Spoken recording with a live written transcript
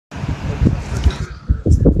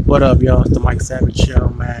What up, y'all? It's the Mike Savage Show,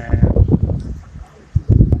 man.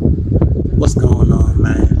 What's going on,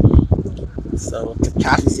 man? So,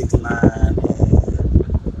 Tekashi 69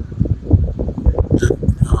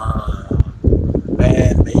 and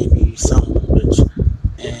Bad Baby, something, bitch,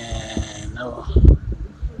 and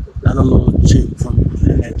another little chick from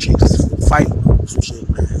that chick's fighting on some shit,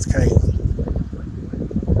 man. It's crazy.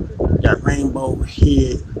 Got rainbow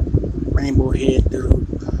head dude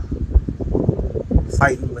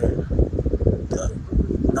fighting with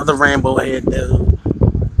another rainbow head dude.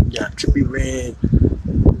 Got Trippie Redd.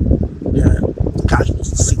 Yeah, Tekashi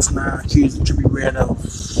 69 accused of Trippie Redd of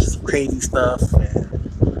some crazy stuff.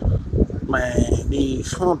 And man,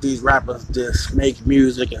 some of these rappers just make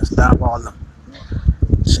music and stop all the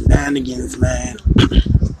shenanigans, man.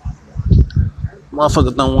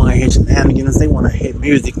 Motherfuckers don't want to hit shenanigans, they want to hit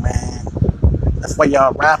music, man. That's why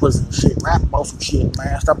y'all rappers and shit rap about some shit,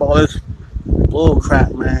 man. Stop all this bull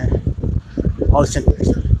crap, man. All this shenanigans.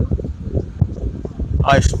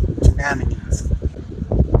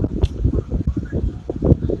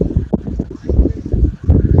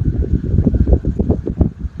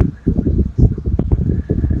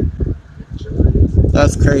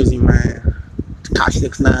 That's crazy, man. Tekashi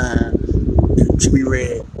 69 and Trippie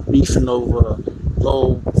Redd beefing over a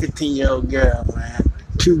little 15-year-old girl, man.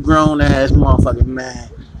 Two grown ass motherfuckers, man.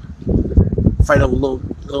 Fight over a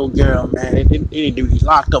little girl, man. They do he's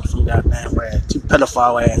locked up some goddamn way. Two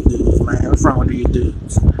pedophile ass dudes, man. What's wrong with these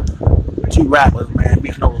dudes? Two rappers, man,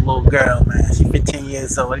 beefing over a little girl, man. She's 15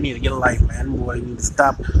 years old. They need to get a life, man. Boy, you need to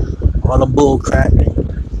stop all the bull crap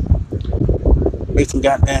and make some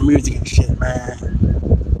goddamn music and shit, man.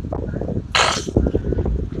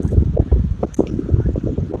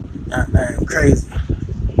 Goddamn crazy.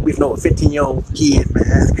 Beefing over a 15-year-old kid, man.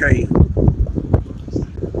 That's crazy.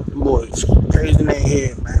 Boys, crazy in their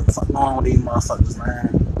head, man. What's going on with these motherfuckers, man?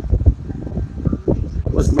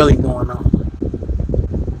 What's really going on?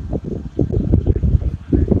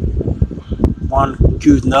 One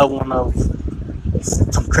accused another one of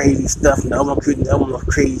some crazy stuff, and the other one accused the other one of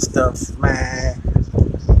crazy stuff, man.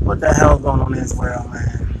 What the hell's going on in this world,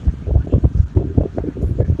 man?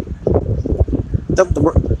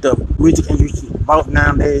 The music industry about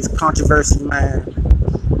nowadays, controversy, man.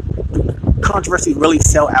 Controversy really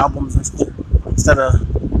sell albums instead of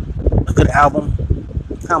a good album.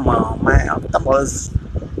 Come on, man. I'm talking about this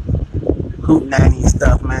hootenanny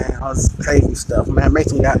stuff, man. All this crazy stuff, man. Make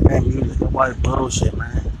some goddamn music. All this bullshit,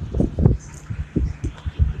 man.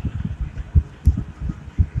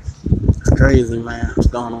 It's crazy, man. What's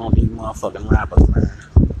going on with these motherfucking rappers, man?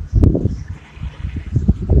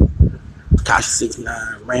 Tekashi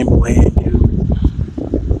 69, rainbow head dude.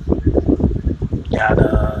 Got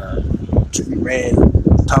Trippie Redd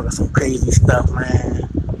talking some crazy stuff, man.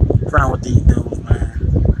 What's wrong with these dudes,